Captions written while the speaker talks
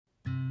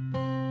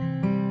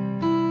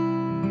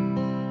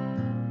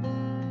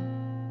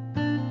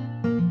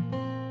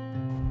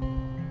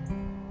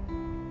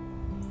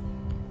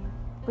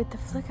With the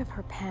flick of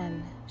her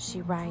pen,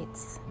 she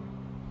writes,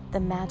 the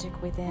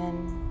magic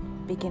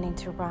within beginning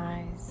to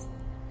rise.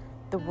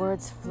 The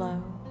words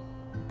flow,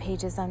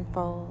 pages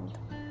unfold,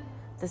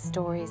 the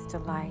stories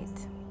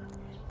delight.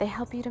 They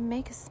help you to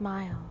make a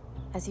smile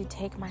as you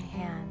take my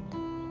hand.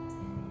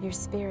 You're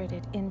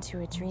spirited into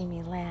a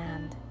dreamy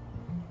land,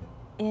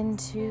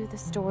 into the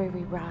story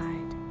we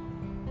ride,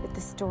 with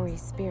the story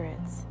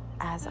spirits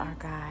as our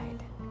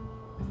guide.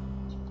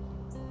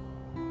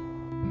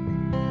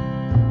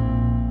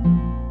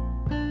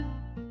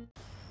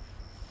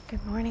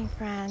 Good morning,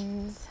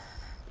 friends.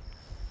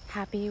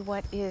 Happy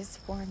What Is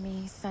For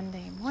Me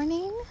Sunday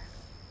morning.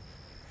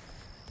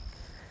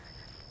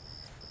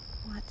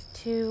 Want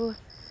to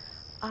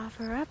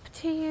offer up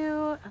to you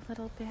a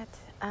little bit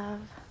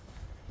of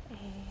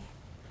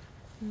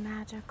a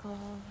magical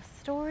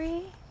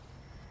story.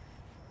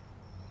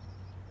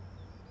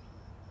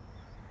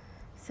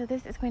 So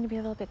this is going to be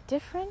a little bit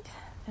different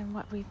than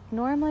what we've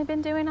normally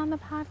been doing on the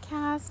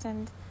podcast,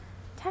 and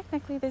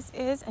technically this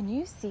is a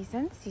new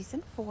season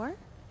 4.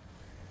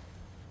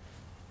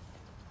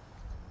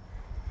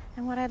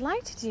 And what I'd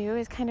like to do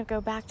is kind of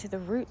go back to the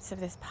roots of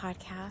this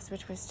podcast,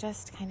 which was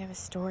just kind of a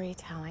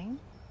storytelling.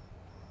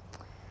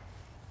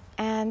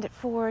 And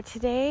for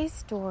today's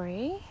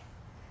story,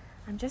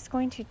 I'm just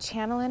going to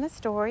channel in a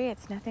story.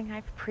 It's nothing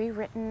I've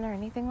pre-written or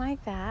anything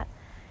like that.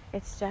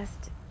 It's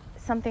just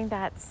something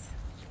that's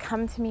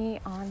come to me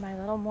on my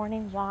little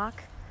morning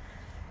walk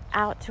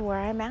out to where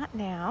I'm at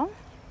now.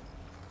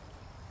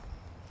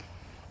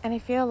 And I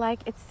feel like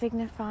it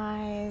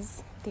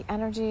signifies the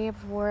energy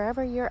of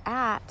wherever you're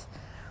at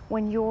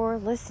when you're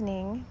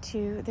listening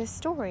to this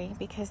story,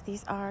 because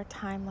these are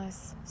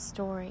timeless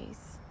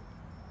stories.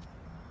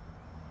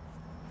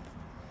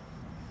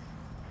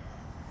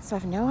 So I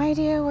have no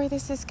idea where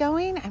this is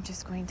going. I'm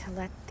just going to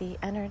let the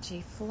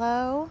energy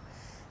flow,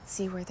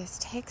 see where this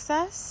takes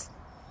us.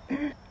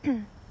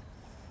 This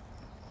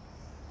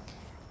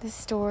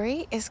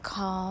story is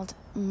called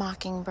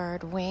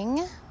Mockingbird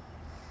Wing,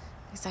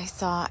 because I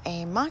saw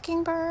a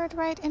mockingbird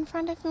right in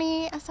front of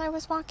me as I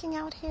was walking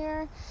out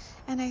here.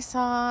 And I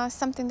saw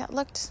something that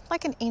looked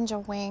like an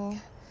angel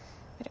wing,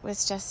 but it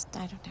was just,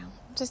 I don't know,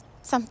 just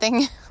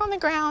something on the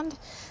ground.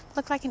 It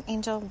looked like an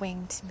angel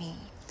wing to me.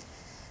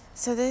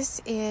 So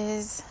this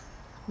is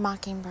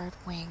Mockingbird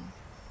Wing.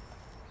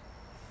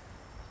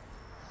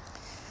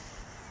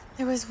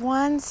 There was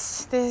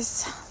once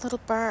this little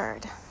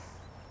bird,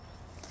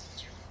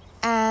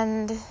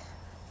 and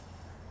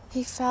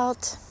he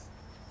felt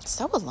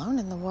so alone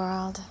in the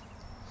world.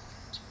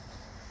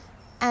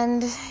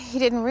 And he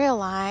didn't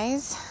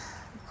realize,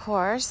 of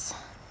course,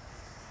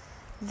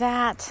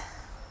 that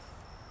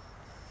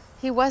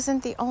he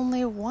wasn't the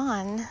only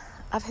one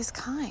of his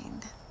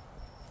kind.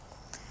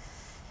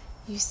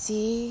 You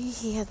see,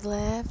 he had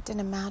lived in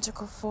a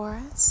magical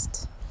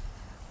forest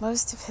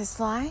most of his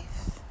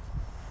life,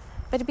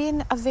 but had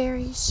been a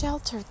very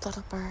sheltered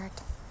little bird,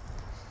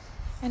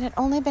 and had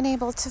only been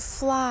able to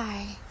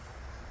fly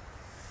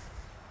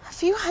a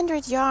few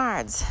hundred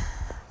yards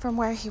from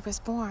where he was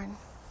born.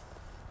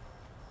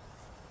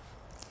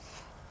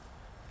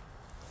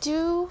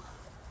 Due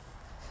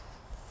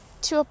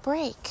to a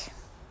break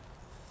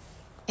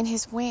in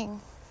his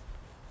wing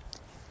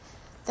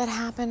that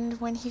happened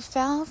when he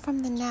fell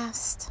from the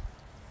nest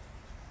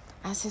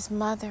as his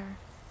mother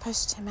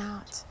pushed him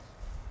out.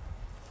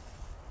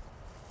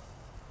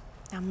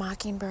 Now,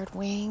 Mockingbird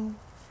Wing,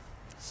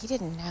 he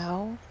didn't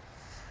know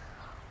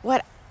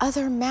what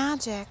other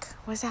magic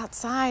was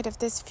outside of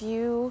this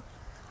few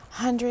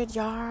hundred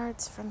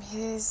yards from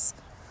his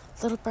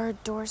little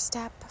bird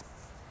doorstep.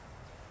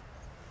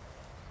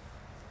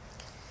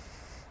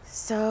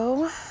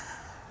 So,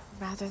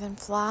 rather than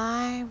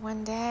fly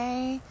one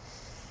day,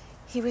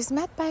 he was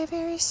met by a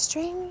very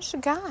strange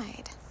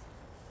guide.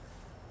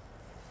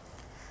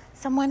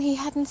 Someone he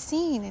hadn't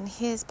seen in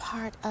his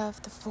part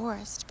of the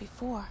forest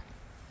before.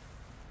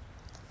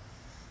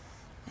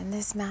 And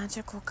this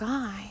magical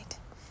guide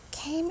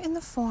came in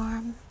the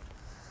form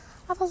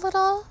of a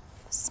little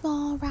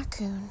small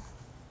raccoon.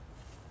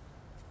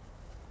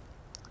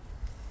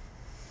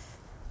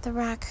 The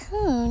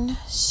raccoon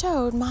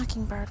showed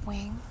Mockingbird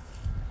Wing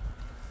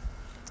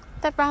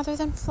that rather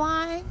than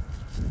fly,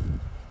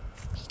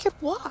 he could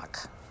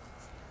walk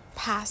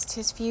past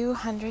his few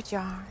hundred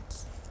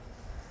yards,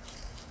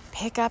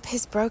 pick up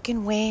his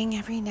broken wing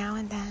every now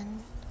and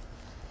then,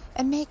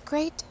 and make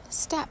great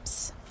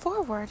steps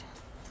forward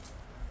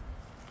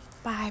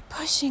by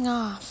pushing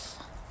off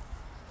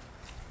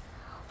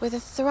with a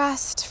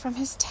thrust from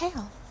his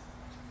tail.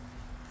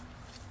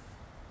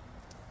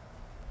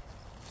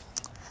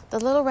 The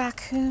little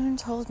raccoon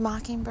told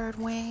Mockingbird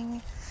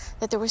Wing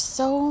that there was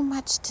so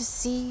much to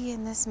see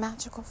in this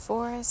magical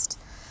forest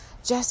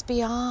just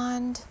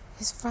beyond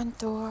his front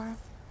door,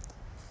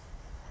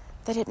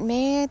 that it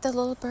made the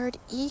little bird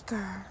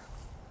eager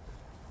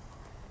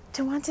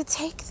to want to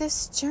take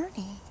this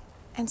journey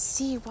and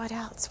see what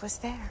else was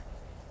there.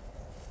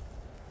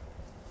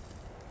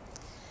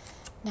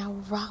 Now,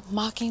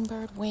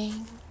 Mockingbird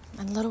Wing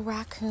and Little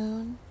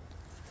Raccoon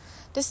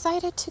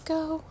decided to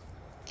go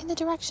in the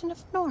direction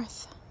of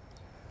north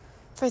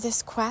for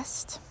this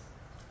quest.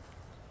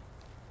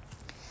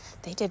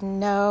 They didn't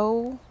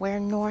know where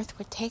north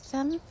would take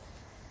them.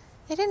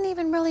 They didn't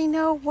even really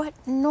know what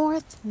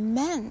north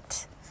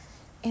meant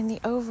in the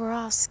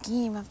overall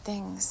scheme of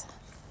things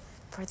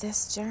for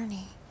this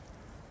journey.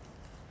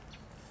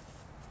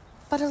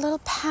 But a little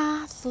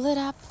path lit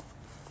up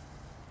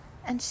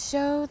and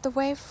showed the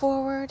way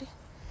forward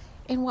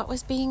in what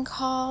was being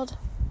called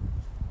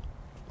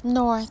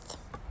north.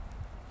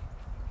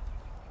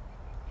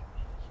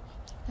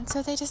 And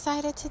so they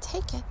decided to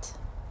take it.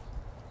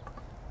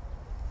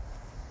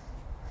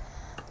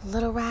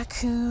 Little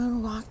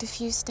Raccoon walked a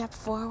few steps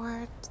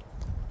forward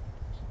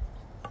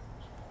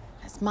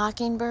as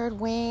Mockingbird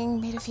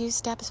Wing made a few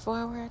steps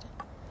forward.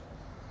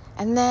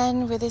 And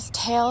then with his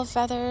tail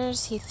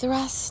feathers, he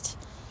thrust,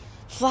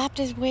 flapped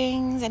his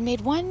wings, and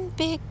made one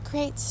big,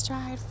 great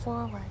stride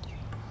forward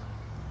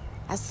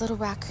as Little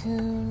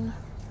Raccoon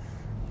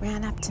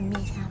ran up to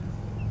meet him.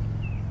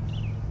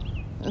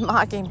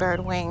 Mockingbird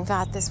Wing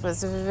thought this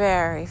was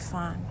very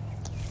fun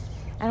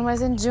and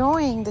was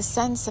enjoying the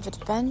sense of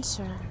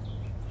adventure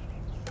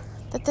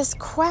that this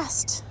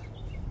quest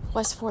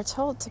was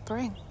foretold to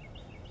bring.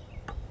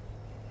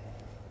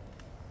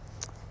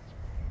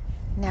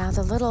 Now,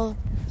 the little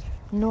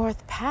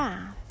north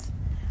path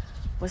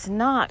was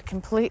not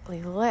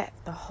completely lit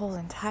the whole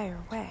entire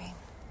way.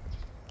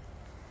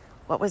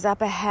 What was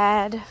up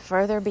ahead,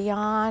 further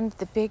beyond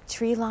the big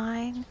tree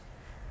line,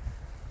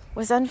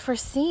 was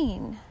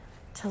unforeseen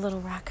to Little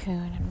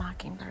Raccoon and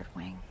Mockingbird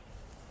Wing.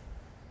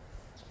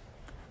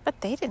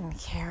 But they didn't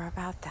care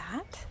about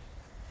that.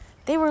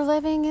 They were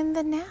living in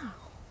the now,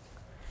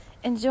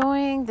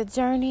 enjoying the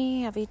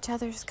journey of each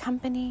other's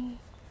company,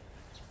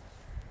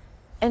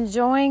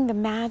 enjoying the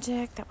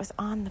magic that was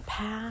on the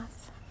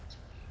path.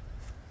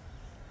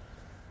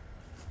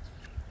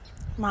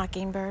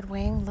 Mockingbird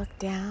Wing looked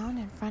down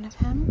in front of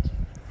him,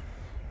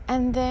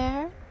 and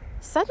there,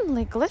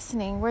 suddenly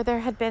glistening where there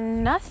had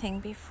been nothing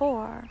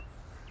before,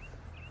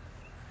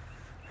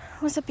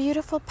 was a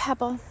beautiful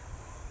pebble,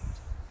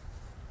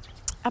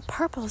 a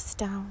purple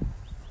stone.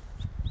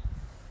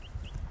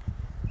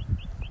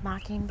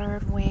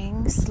 Mockingbird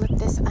Wing slipped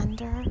this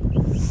under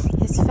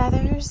his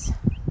feathers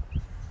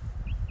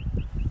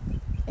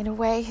in a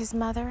way his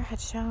mother had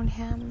shown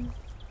him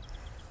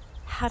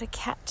how to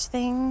catch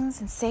things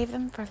and save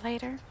them for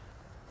later.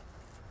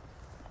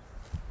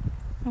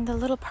 And the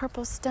little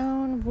purple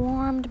stone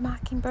warmed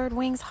Mockingbird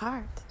Wing's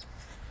heart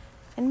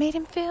and made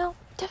him feel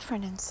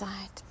different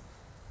inside,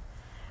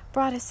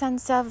 brought a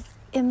sense of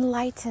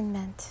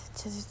enlightenment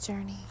to the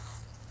journey.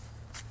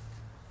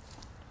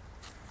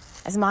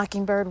 As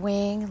Mockingbird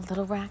Wing and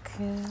Little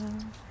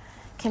Raccoon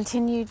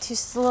continued to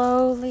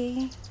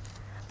slowly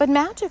but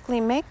magically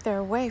make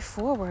their way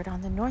forward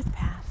on the north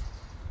path,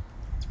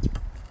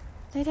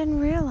 they didn't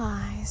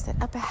realize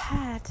that up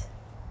ahead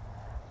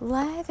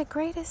lay the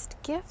greatest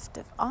gift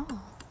of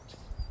all,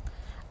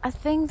 a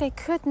thing they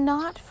could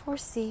not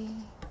foresee,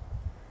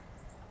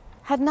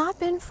 had not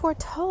been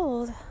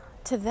foretold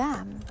to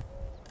them,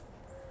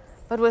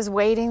 but was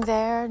waiting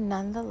there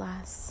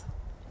nonetheless.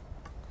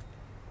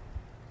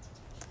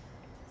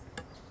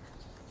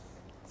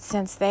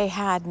 Since they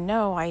had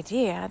no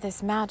idea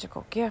this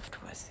magical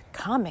gift was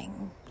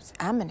coming, was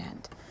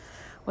imminent,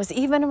 was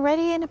even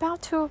ready and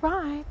about to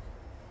arrive,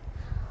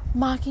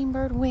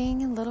 Mockingbird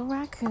Wing and Little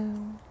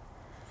Raccoon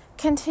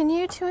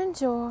continued to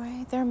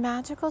enjoy their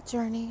magical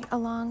journey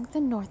along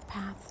the north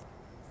path,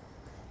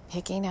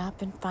 picking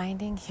up and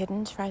finding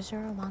hidden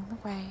treasure along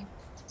the way,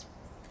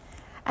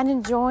 and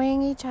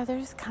enjoying each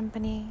other's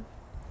company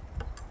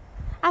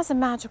as a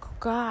magical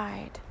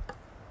guide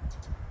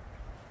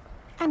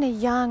and a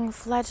young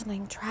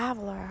fledgling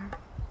traveler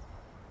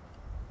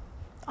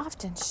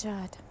often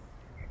should.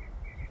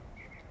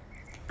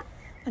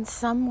 And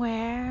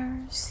somewhere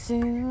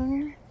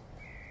soon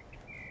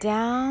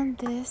down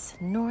this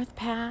north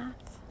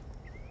path,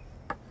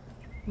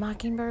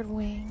 Mockingbird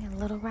Wing and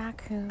Little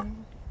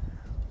Raccoon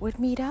would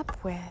meet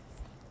up with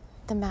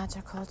the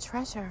magical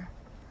treasure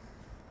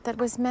that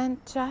was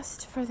meant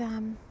just for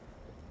them,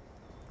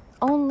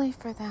 only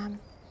for them,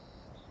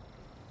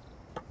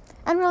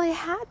 and really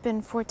had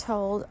been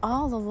foretold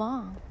all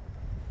along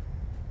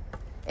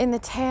in the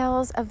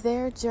tales of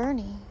their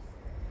journey.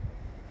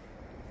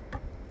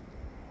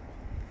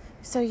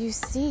 So you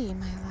see,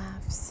 my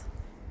loves,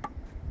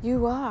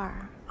 you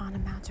are on a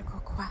magical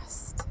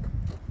quest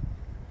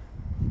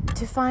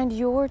to find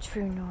your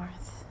true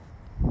north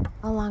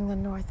along the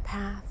north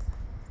path.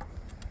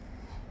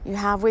 You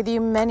have with you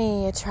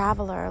many a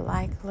traveler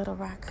like Little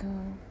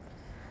Raccoon,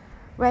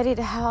 ready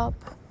to help,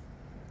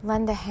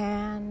 lend a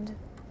hand,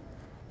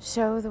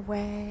 show the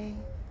way,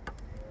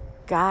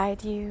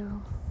 guide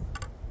you,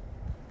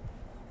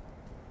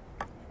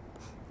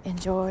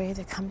 enjoy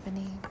the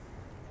company,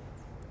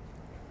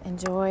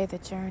 enjoy the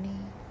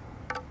journey.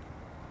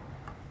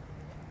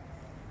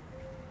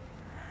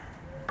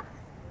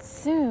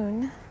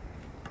 Soon,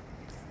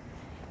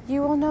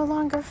 you will no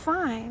longer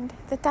find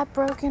that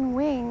broken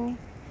wing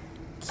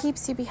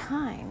keeps you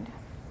behind.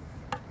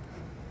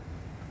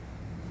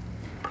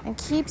 and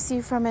keeps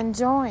you from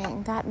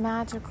enjoying that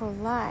magical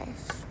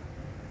life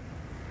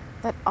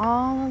that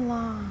all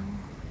along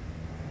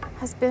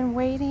has been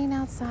waiting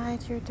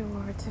outside your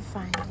door to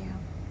find you.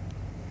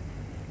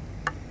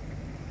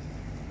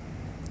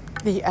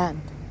 The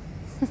end.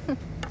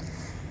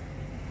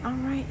 All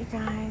right, you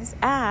guys.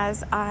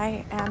 As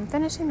I am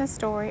finishing this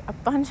story, a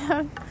bunch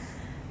of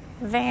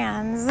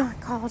vans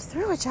called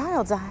Through a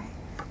Child's Eye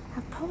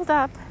have pulled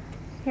up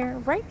here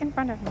right in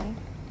front of me.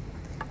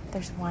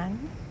 There's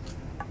 1,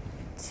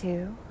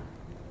 2,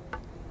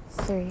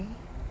 3,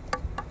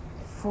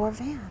 4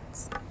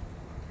 vans.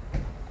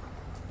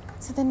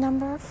 So the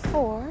number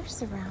 4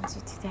 surrounds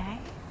you today.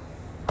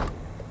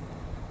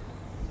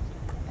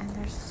 And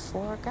there's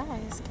 4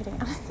 guys getting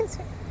on these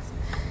vans.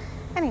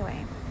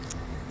 Anyway,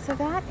 so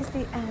that is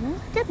the end.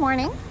 Good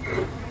morning.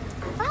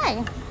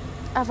 Hi.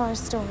 Of our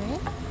story.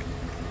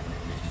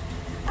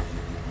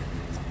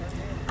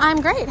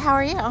 I'm great. How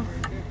are you?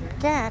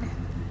 Good.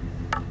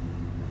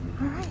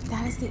 All right,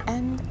 that is the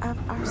end of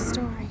our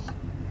story.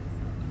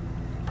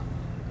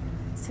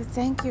 So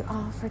thank you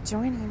all for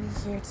joining me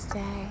here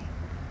today.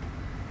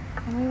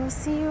 And we will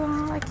see you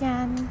all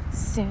again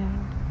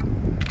soon.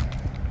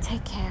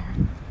 Take care.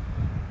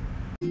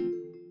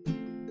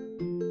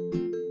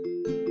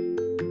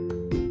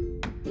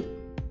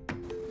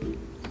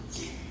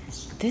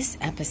 This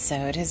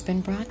episode has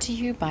been brought to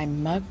you by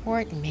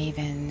Mugwort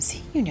Mavens.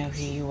 You know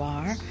who you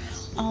are.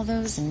 All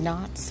those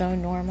not so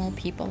normal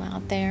people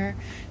out there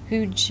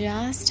who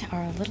just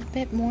are a little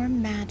bit more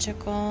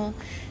magical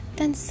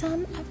than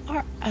some of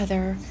our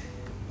other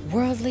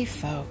worldly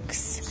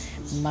folks.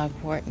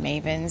 Mugwort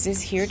Mavens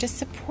is here to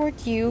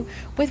support you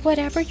with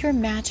whatever your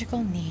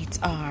magical needs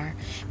are,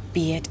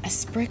 be it a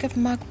sprig of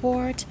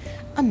mugwort,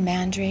 a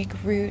mandrake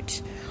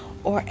root,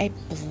 or a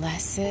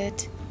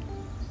blessed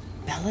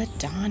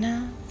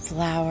belladonna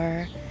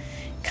flower.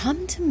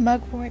 Come to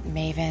Mugwort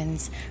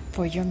Mavens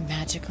for your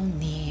magical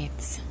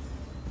needs.